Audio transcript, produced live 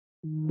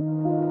Hello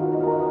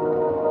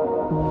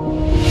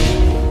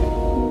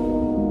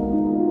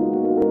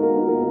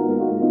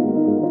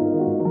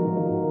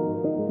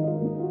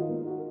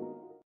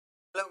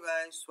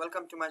guys,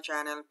 welcome to my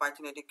channel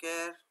Pywinauto.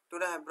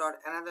 Today I have brought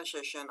another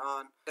session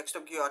on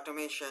desktop GUI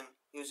automation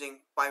using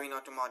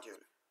Pywinauto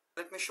module.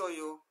 Let me show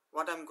you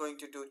what I'm going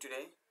to do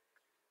today.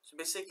 So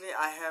basically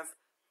I have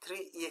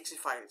three exe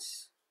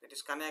files, that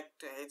is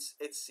connect,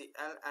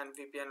 HCL and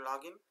VPN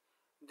login.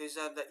 These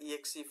are the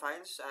exe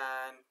files,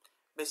 and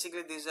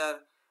basically these are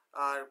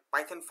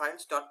Python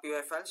files,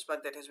 .py files,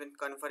 but that has been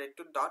converted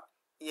to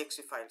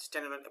 .exe files,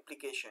 standalone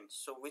applications.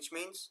 So which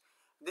means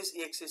this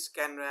exe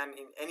can run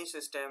in any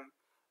system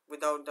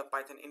without the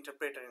Python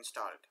interpreter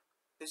installed.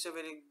 This is a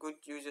very good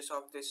uses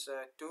of this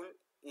tool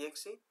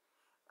exe.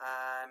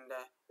 And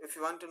if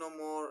you want to know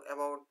more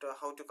about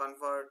how to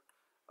convert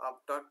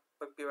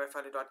 .py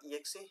file to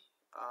 .exe,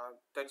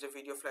 there's a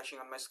video flashing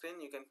on my screen.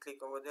 You can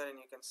click over there and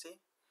you can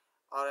see,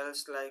 or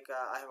else like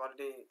I have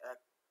already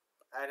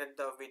added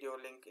the video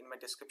link in my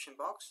description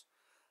box.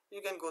 You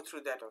can go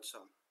through that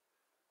also.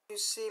 You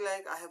see,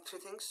 like I have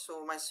three things.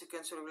 So my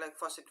sequence will be like,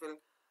 first it will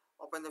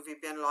open the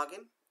VPN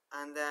login,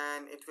 and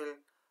then it will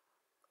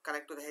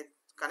connect to the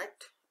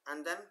connect,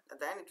 and then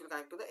it will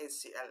connect to the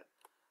HCL.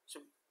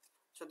 So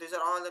these are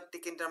all the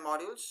Tkinter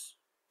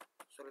modules.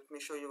 So let me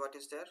show you what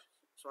is there.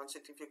 So once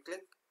if you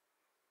click,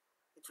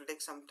 it will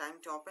take some time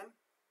to open.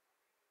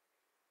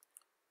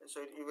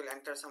 So you will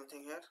enter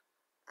something here,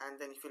 and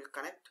then if you will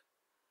connect.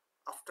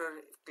 After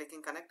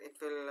clicking connect, it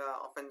will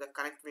open the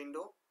connect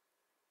window,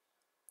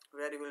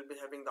 where you will be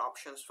having the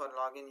options for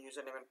login,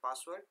 username and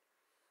password.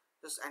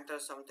 Just enter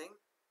something.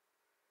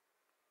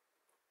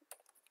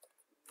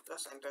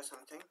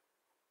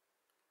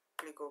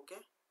 Click OK,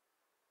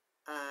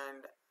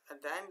 and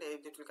at the end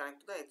it will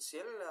connect to the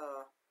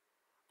HCL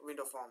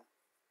window form.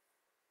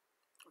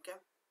 Okay,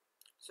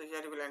 so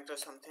here you will enter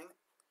something.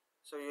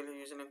 So you will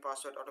use username,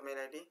 password, automail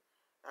ID,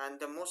 and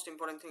the most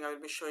important thing I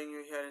will be showing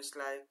you here is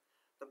like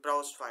the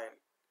browse file.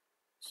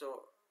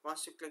 So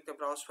once you click the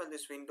browse file,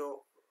 this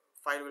window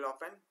file will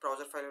open,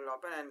 browser file will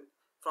open, and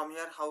from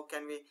here how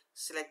can we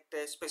select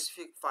a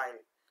specific file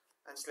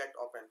and select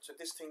open. So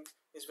this thing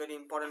is very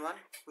important one,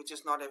 which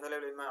is not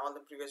available in my all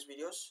the previous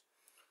videos.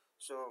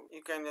 So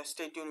you can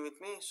stay tuned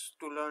with me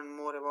to learn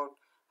more about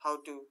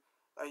how to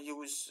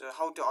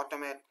how to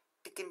automate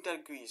Tkinter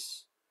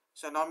GUIs.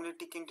 So normally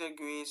Tkinter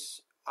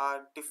GUIs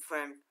are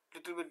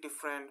little bit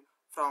different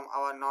from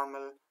our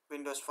normal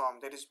Windows form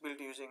that is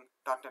built using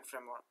 .NET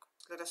framework.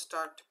 Let us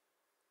start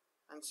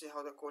and see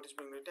how the code is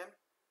being written.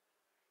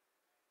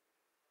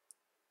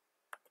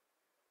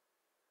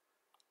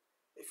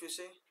 If you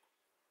see,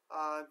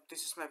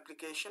 this is my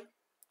application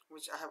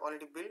which I have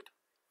already built.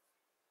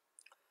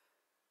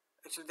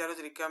 Actually, there is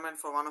a requirement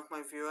for one of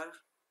my viewer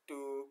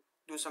to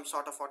do some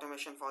sort of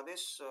automation for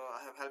this, so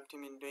I have helped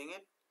him in doing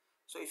it.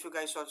 So if you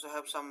guys also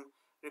have some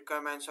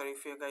requirements, or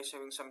if you guys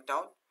having some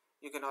doubt,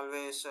 you can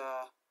always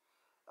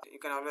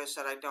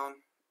write down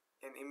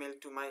an email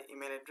to my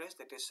email address,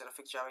 that is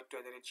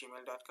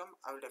rafiqjaved@gmail.com.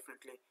 I will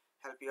definitely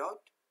help you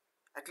out.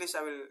 At least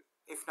I will.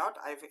 If not,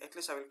 at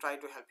least I will try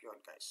to help you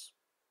out, guys.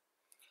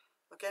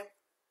 Okay.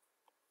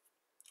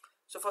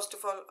 So first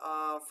of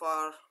all,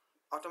 for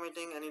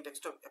automating any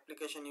desktop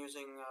application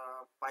using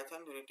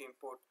Python, you need to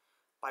import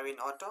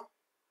Pywinauto.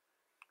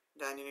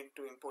 Then you need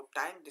to import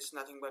time. This is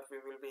nothing but we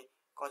will be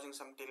causing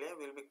some delay.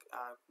 We will be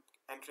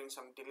entering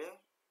some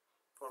delay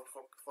for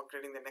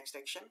creating the next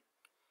action.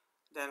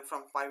 Then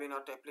from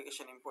Pywinauto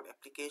application, import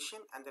application,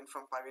 and then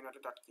from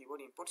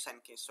Pywinauto.keyword, import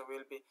send keys. So we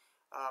will be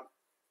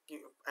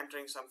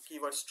entering some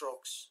keyword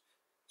strokes.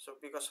 So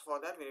because for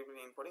that we will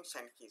be importing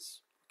send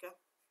keys. Okay.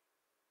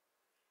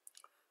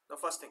 The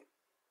first thing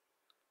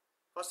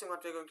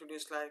what we're going to do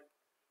is like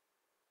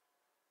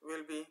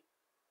we'll be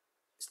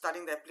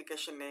starting the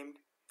application named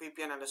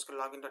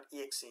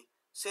vpn_login.exe.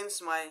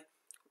 Since my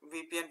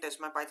VPN test,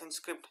 my Python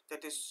script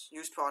that is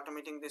used for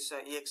automating this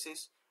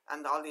exes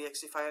and all the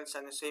exe files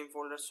and the same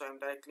folder, so I'm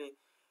directly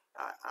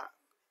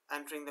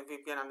entering the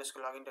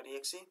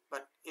vpn_login.exe.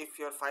 But if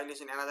your file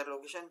is in another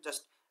location,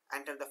 just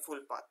enter the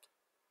full path.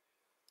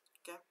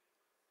 Okay.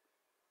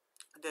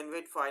 Then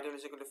wait for idle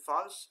is equal to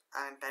false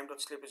and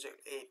time.sleep is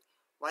equal to 8.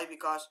 Why?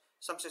 Because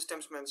some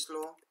systems may be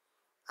slow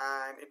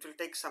and it will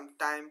take some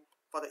time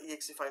for the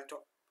exe file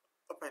to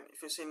open.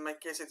 If you see in my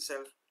case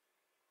itself,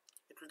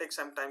 it will take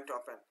some time to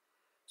open.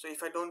 So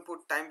if I don't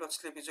put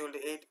time.sleep is equal to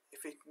 8,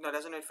 if it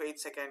doesn't wait for 8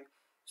 seconds,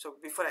 so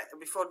before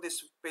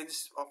this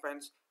page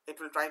opens, it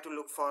will try to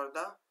look for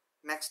the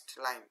next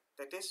line.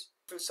 That is,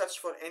 it will search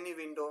for any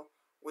window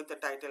with the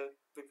title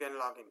VPN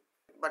login,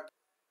 but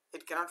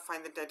it cannot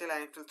find the title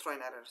and it will throw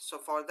an error. So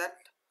for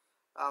that,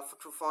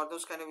 for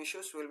those kind of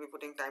issues, we will be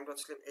putting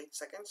time.sleep 8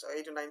 seconds or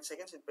 8 to 9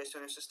 seconds. It's based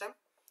on your system.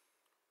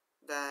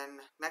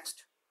 Then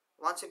next,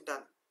 once it's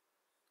done,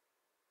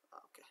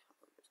 okay,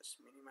 I'll be just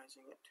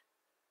minimizing it.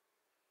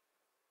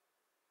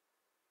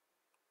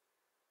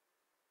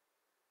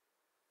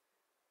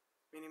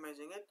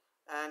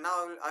 And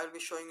now I will be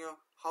showing you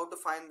how to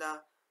find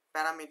the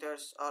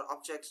parameters or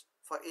objects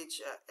for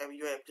each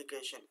UI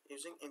application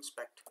using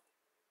inspect.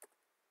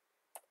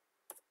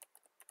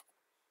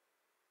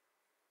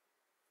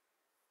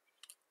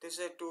 This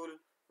is a tool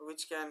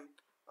which can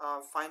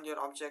find your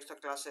objects or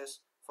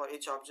classes for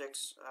each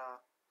objects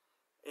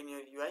in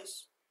your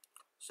UIs.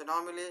 So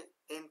normally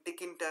in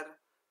Tkinter,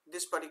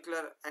 this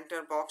particular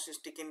enter box is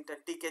Tkinter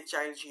tk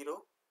child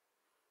 0.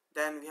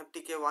 Then we have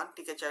tk1,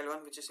 tk child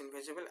 1, which is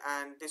invisible,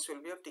 and this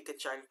will be of tk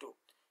child 2.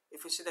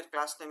 If you see that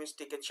class name is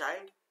tk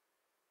child,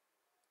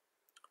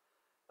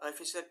 if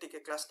you see that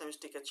tk class name is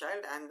tk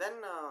child, and then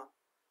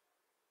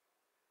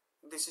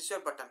this is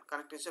your button,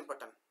 connect is your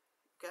button.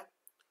 Okay.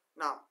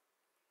 Now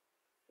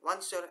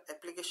once your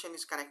application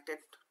is connected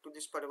to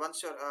this part,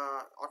 once your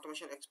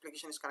automation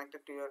application is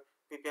connected to your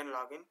VPN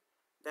login,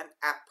 then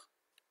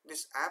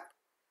this app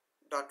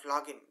dot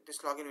login, this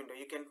login window,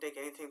 you can take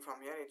anything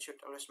from here, it should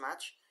always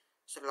match.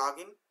 So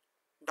login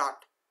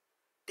dot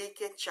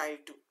tk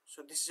child 2.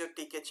 So this is your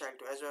tk child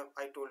 2, as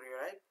I told you,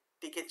 right?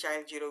 Tk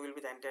child 0 will be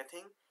the entire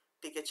thing,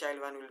 tk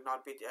child 1 will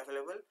not be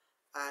available,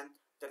 and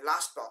the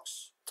last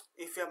box,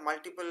 if you have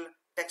multiple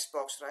text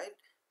box, right,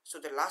 so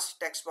the last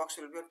text box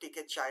will be your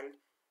tk child,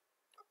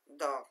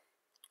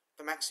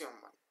 the maximum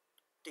one,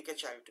 tk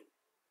child 2.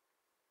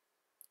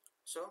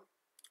 So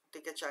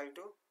tk child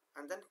 2,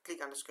 and then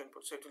click underscore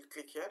input, so it will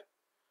click here.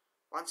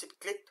 Once it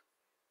clicked,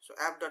 so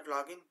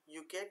app.login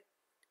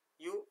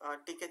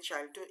tk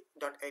child 2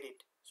 dot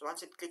edit. So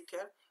once it clicked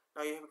here,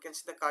 now you can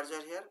see the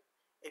cursor here,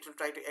 it will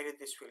try to edit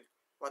this field.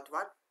 What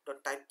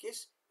dot type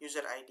keys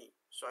user ID.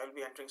 So I will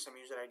be entering some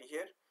user ID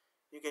here.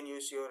 You can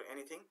use your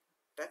anything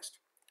text.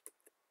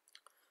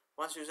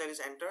 Once user is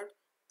entered,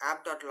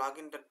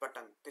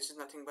 app.login.button, this is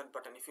nothing but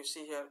button. If you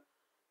see here,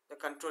 the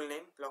control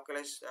name,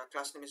 localized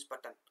class name is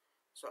button.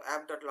 So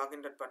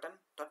app.login.button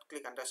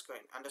click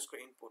underscore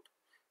input.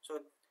 So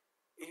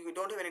you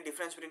don't have any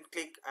difference between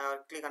click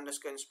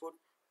underscore input.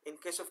 In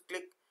case of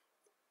click,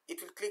 it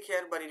will click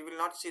here, but it will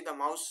not see the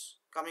mouse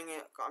coming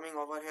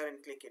over here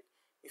and click it.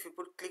 If you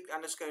put click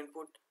underscore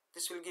input,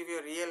 this will give you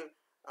a real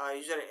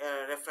user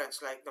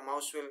reference, like the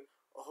mouse will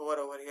hover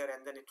over here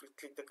and then it will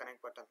click the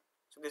connect button.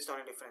 So this is the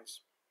only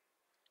difference.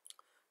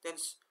 Then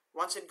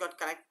once it got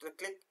connect to the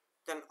click,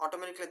 then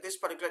automatically this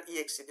particular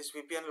exe, this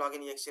VPN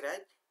login exe,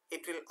 right,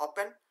 it will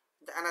open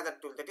another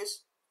tool, that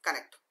is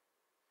connect.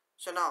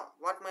 So now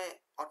what my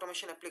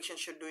automation application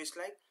should do is,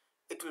 like,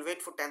 it will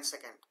wait for 10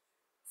 seconds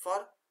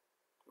for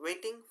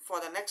waiting for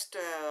the next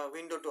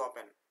window to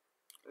open.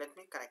 Let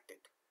me connect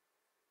it.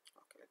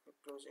 Okay, let me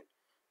close it,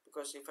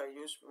 because if I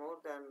use more,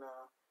 then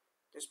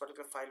this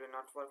particular file will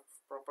not work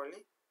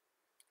properly.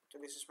 So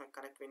this is my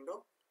connect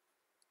window,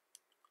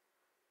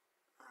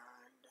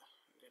 and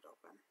let it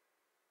open.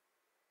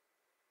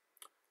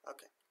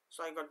 Okay,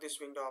 so I got this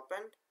window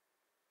opened.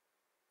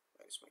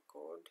 Where is my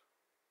code?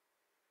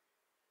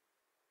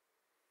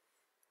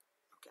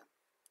 Okay,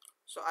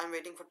 so I'm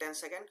waiting for 10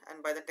 seconds,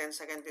 and by the 10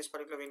 seconds this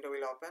particular window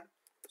will open.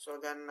 So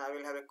then I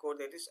will have a code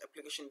that is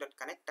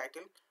application.connect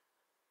title.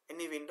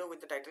 Any window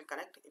with the title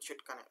connect, it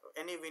should connect.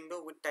 Any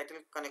window with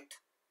title connect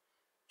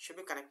should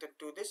be connected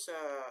to this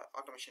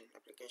automation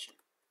application.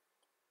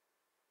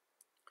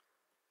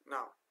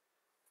 Now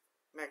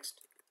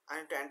next, I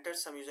need to enter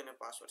some username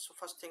password. So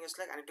first thing is,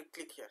 like, I need to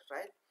click here,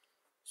 right?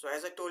 So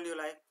as I told you,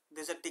 like,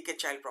 there's a tk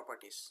child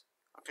properties,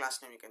 a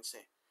class name you can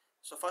say.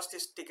 So first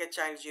is tk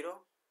child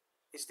 0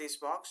 is this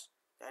box,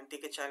 then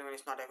tk child 1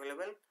 is not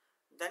available,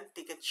 then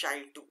tk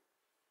child 2.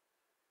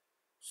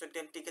 So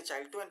then tk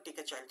child 2 and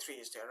tk child 3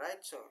 is there,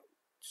 right? So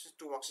this is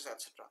two boxes,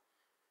 etc.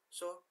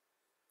 So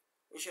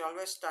we should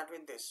always start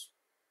with this.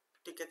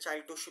 Tk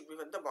child 2 should be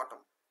at the bottom.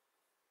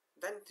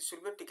 Then this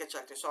will be tk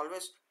child 3. So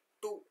always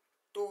 2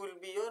 will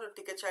be your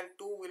tk child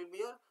 2 will be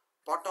your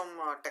bottom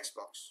text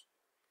box.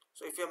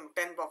 So if you have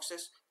 10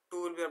 boxes,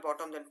 2 will be your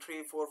bottom, then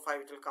 3, 4,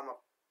 5 it will come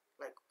up,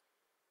 like,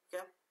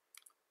 okay.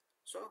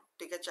 So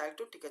tk child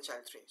 2, tk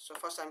child 3. So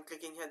first I'm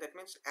clicking here, that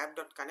means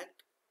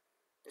app.connect,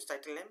 this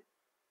title name,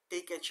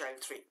 tk child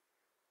 3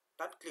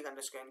 dot click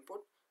underscore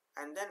input,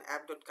 and then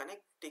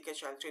app.connect tk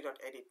child 3 dot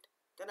edit.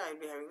 Then I will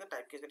be having the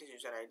type case, that is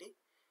user ID.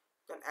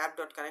 Then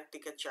app.connect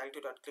tk child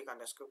 2 dot click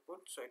underscore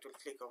input, so it will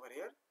click over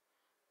here,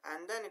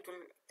 and then it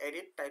will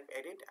type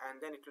edit, and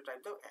then it will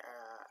type the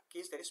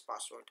keys, that is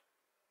password.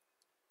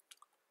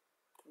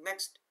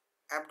 Next,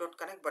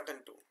 app.connect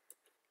button 2.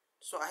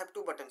 So I have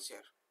two buttons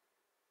here.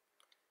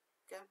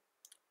 Okay.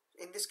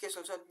 In this case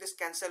also, this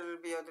cancel will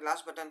be the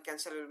last button.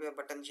 Cancel will be a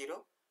button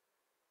 0.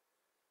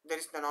 There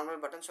is the normal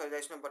button, so there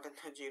is no button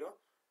 0.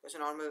 There is a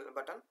normal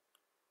button,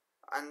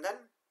 and then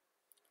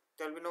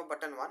there will be no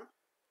button 1,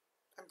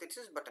 and this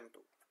is button 2.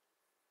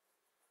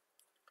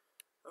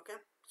 Okay.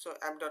 So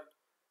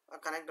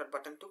app.connect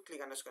button 2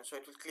 click underscore. So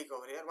it will click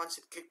over here. Once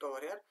it clicked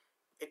over here,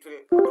 it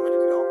will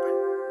automatically open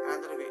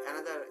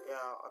another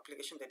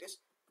application, that is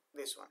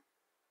this one.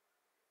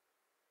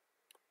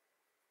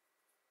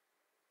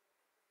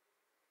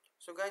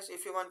 So guys,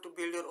 if you want to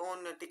build your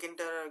own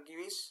Tkinter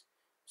GUIs,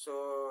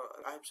 so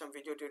I have some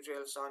video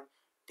tutorials on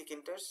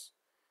Tkinter's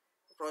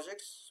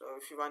projects. So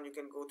if you want, you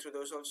can go through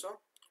those also.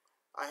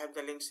 I have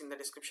the links in the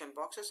description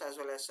boxes, as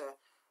well as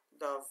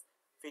the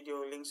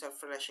video links are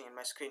flashing in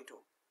my screen too.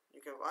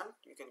 You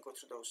can go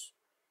through those.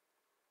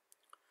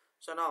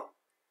 So now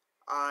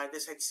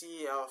this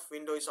HC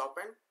window is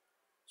open.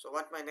 So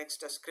what my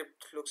next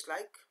script looks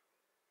like.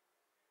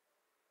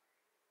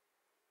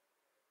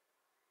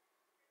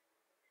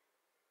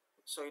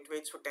 So it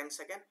waits for 10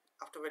 seconds.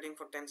 After waiting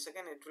for 10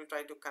 seconds, it will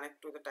try to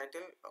connect to the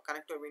title or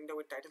connect to a window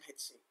with title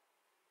HC.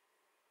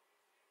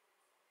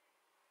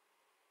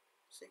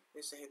 See,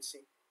 this is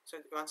HC. So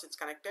once it's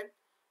connected,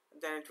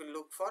 then it will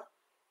look for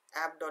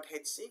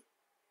app.hc.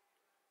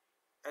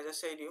 As I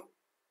said you,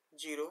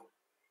 0,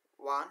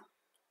 1,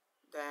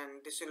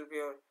 then this will be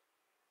your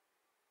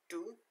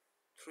 2,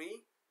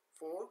 3,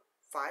 4,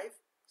 5,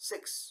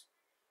 6.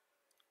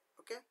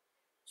 Okay,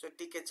 so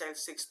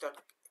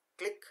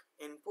tkchild6.click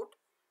input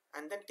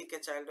and then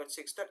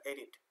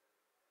tkchild.6.edit.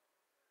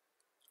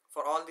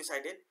 For all this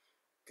I did,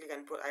 click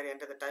and put, I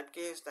enter the type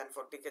case, then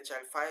for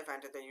tkchild5 I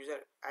enter the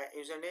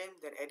username,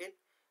 then edit,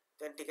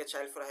 then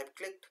tkchild4 I have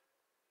clicked,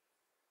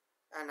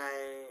 and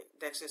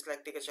next is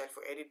like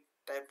tkchild4 edit,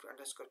 type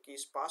underscore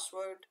keys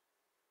password.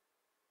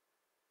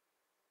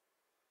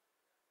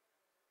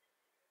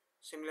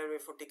 Similar way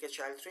for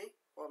tkchild3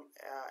 or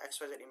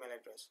XYZ email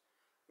address.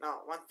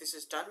 Now once this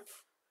is done,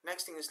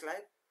 next thing is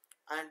like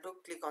I have to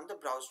click on the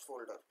browse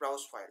folder,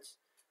 browse files.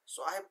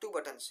 So I have two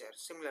buttons here,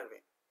 similar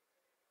way.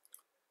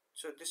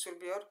 So this will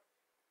be your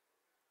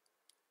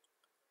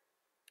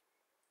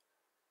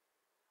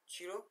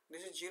 0,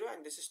 this is 0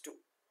 and this is 2.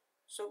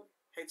 So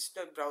it's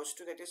the browse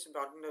to, that is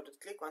button to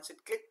click. Once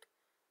it clicked,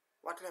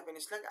 what will happen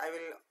is like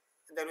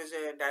there is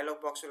a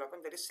dialog box will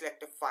open, that is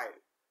select a file.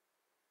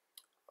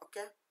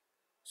 Okay,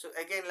 so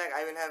again like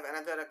I will have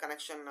another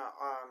connection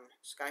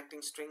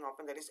connecting string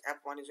open, that is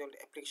app1 is equal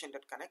to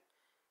application.connect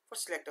for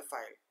select a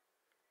file.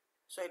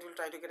 So it will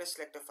try to get a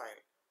select a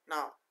file.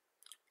 Now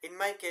in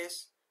my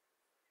case,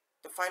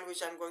 the file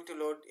which I am going to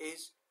load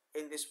is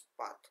in this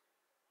path,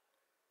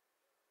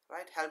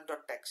 right?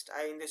 help.txt,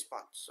 in this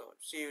path. So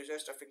C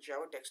users traffic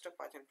Java desktop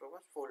Python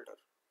programs folder.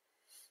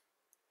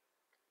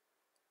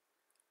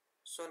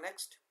 So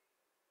next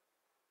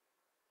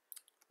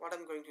what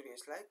I'm going to do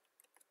is like,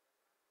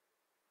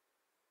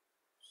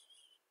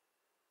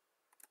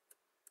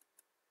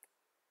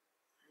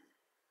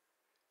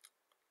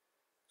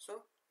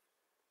 so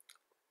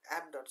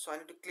app dot, so I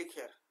need to click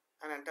here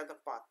and enter the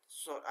path.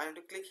 So I need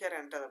to click here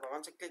and enter the path.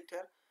 Once I click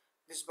here,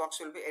 this box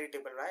will be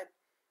editable, right?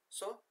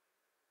 So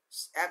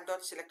app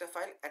dot select a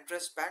file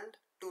address band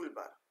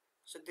toolbar.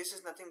 So this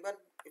is nothing but,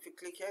 if you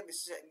click here,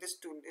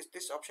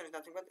 this option is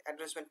nothing but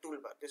address band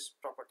toolbar, this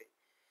property.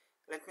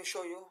 Let me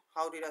show you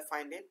how did I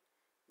find it.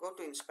 Go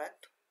to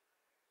inspect.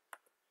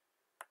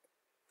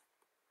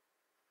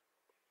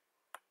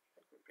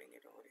 Let me bring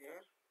it over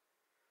here.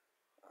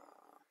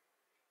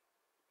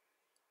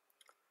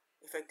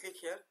 If I click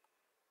here,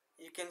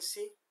 you can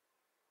see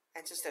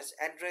ancestors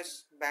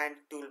address band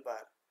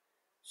toolbar.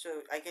 So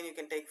you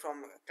can take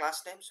from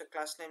class name. So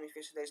class name, if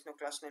you see there is no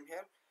class name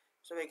here,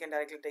 so we can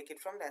directly take it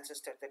from the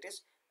ancestor, that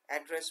is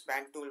address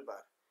band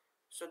toolbar.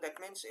 So that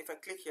means if I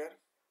click here,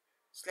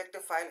 select a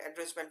file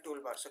address band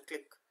toolbar. So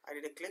click, I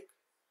did a click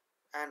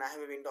and I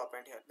have a window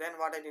opened here. Then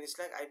what I did is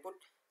like I put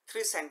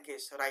 3 send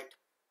keys, right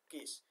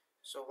keys.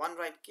 So 1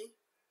 right key,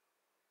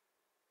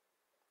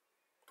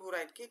 2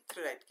 right key,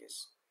 3 right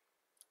keys.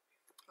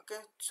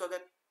 Okay, so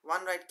that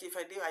 1 right key if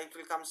I do, it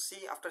will come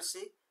C after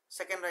C.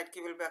 Second right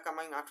key will be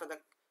coming after the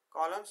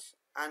colons,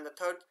 and the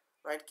third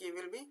right key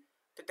will be,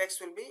 the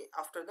text will be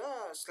after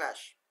the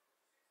slash.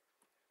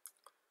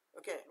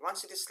 Okay,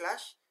 once it is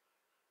slash,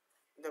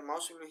 the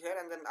mouse will be here,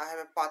 and then I have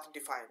a path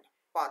defined.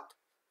 Path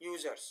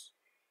users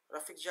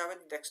Rafik Java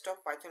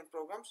desktop Python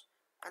programs,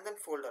 and then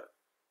folder.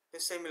 The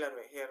similar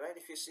way here, right?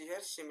 If you see here,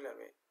 similar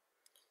way.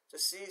 So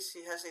C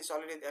is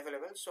already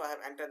available, so I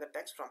have entered the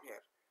text from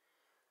here.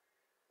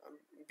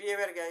 Be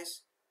aware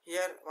guys,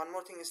 here one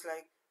more thing is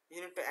like,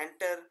 you need to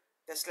enter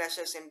the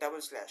slashes in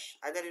double slash.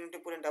 Either you need to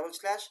put in double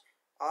slash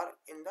or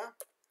in the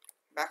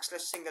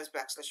backslash, single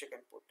backslash you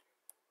can put.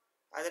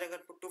 Either I can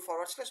put 2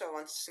 forward slash or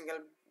 1 single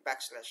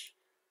backslash.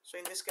 So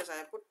in this case I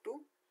have put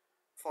 2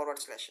 forward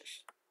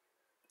slashes.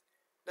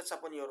 That's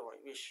upon your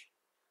wish.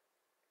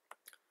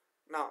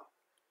 Now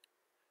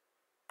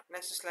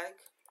next is like,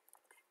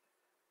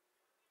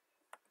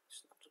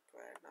 it's not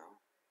required now.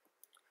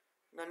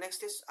 Now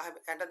next is I have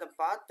entered the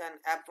path,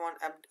 then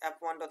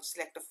app1 dot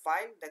select a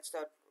file, that's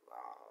the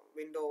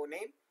window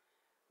name,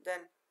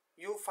 then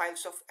u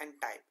files of and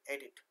type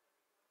edit.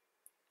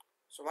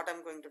 So what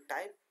I'm going to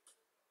type,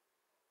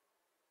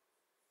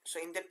 so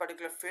in that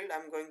particular field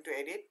I'm going to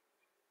edit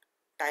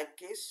type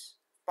case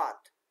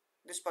path.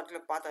 This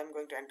particular path I'm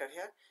going to enter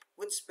here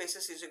with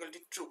spaces is equal to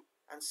true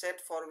and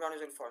set foreground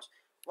is equal to false.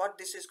 What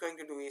this is going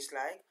to do is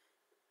like,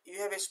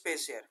 you have a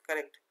space here,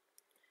 correct,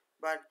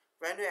 but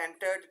when you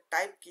entered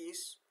type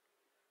keys,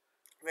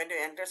 when you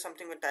enter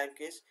something with type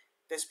keys,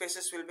 the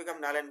spaces will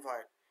become null and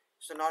void.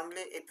 So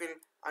normally it will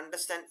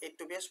understand it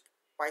to be as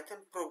Python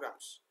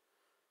programs.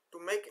 To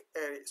make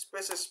a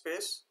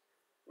space,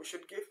 we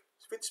should give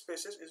switch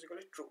spaces is equal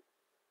to true.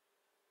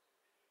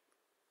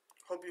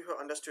 hope you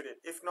have understood it.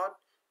 If not,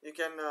 you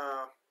can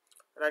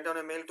write down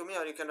a mail to me,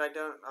 or you can write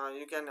down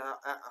you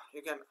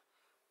can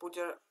put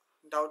your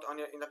doubt on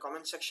in the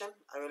comment section.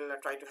 I will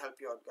try to help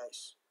you out,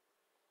 guys.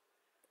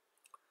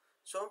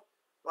 So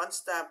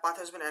once the path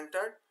has been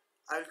entered,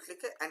 I will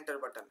click the enter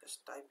button.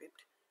 Just type it.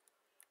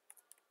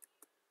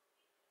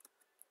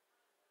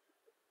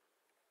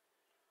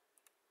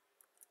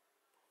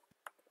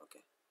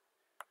 Okay,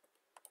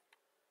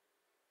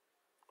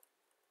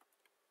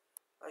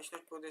 I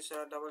should put this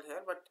double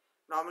here, but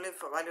normally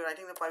while you're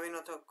writing the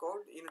Pywinauto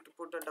code, you need to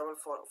put the double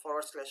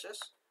forward slashes.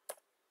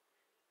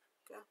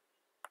 Okay,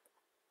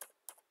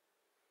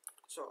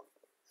 so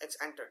it's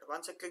entered.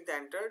 Once I click the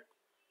entered,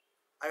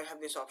 I will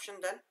have this option.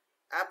 Then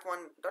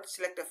app1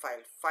 select a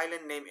file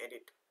and name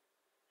edit.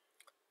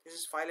 This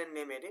is file and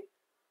name edit.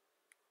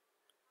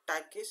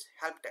 Type is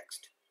help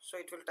text, so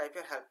it will type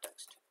your help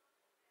text.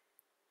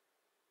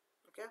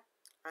 Okay,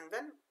 and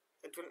then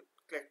it will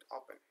click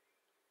open.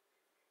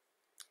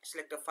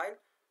 Select a file,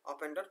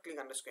 open click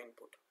underscore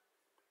input.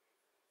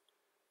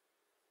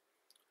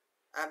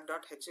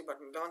 App.hc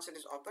button. Once it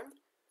is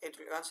open,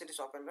 once it is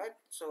open, right?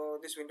 So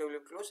this window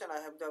will close, and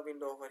I have the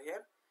window over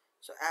here.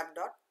 So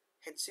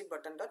app.hc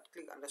button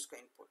click underscore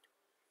input.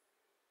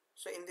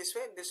 So in this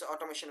way, this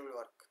automation will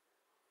work.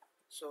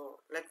 So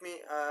let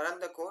me run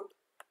the code.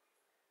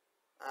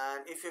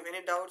 And if you have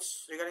any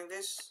doubts regarding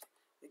this,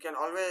 you can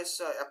always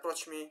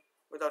approach me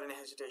without any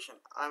hesitation.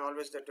 I'm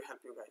always there to help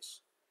you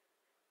guys.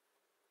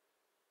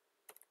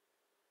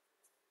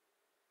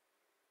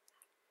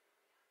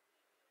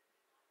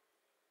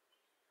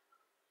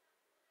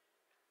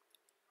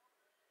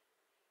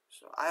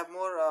 So I have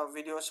more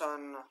videos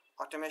on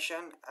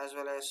automation, as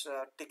well as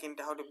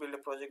Tkinter, how to build a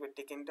project with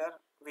Tkinter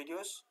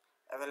videos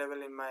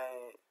available in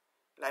my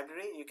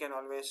library. You can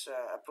always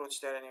approach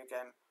there and you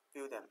can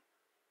view them.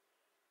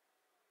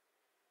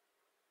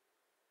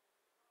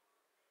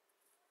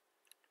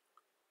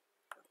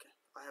 Okay,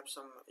 I have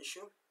some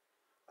issue.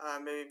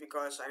 Maybe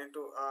because I need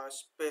to I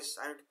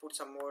need to put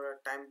some more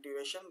time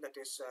duration, that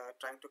is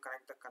trying to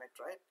connect,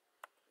 right?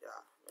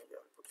 Yeah, maybe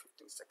I'll put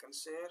 15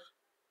 seconds here.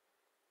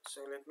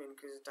 So let me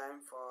increase the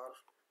time for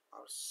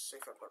our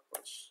safer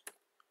purpose.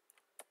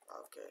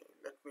 Okay,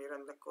 let me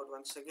run the code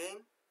once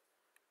again.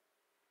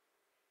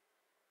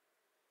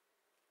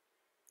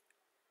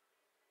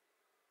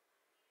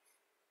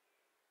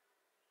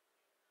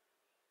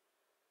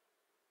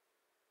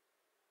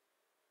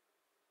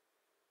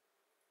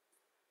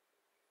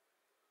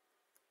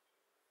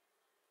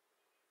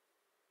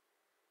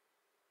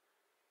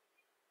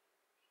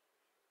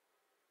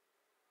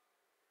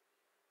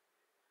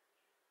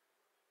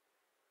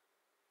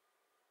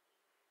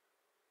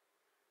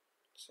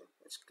 See,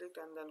 it's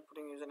clicked, and then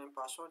putting username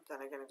password.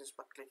 Then again it is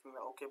by clicking the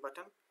OK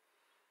button,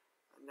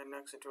 and then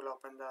next it will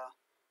open the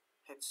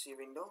HC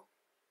window.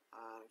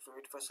 It will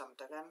wait for some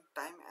time,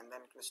 and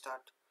then it will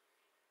start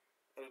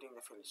editing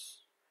the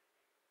fields.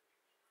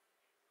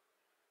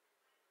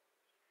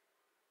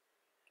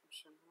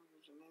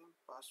 Username,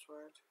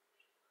 password,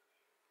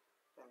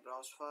 then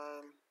browse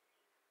file.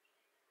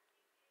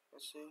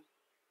 Let's see,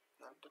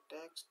 help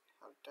text,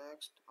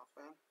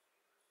 open,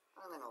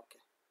 and then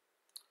OK.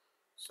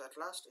 So at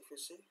last, if you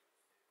see,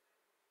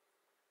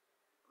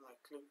 my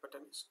click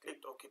button is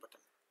clicked OK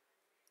button.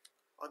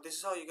 Or this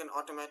is how you can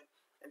automate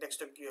a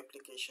desktop GUI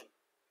application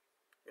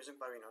using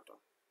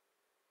Pywinauto.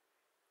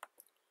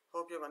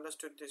 Hope you have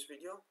understood this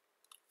video.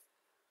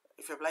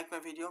 If you have liked my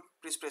video,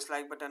 please press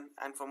like button,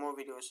 and for more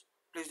videos,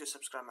 please do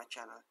subscribe my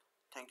channel.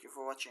 Thank you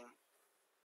for watching.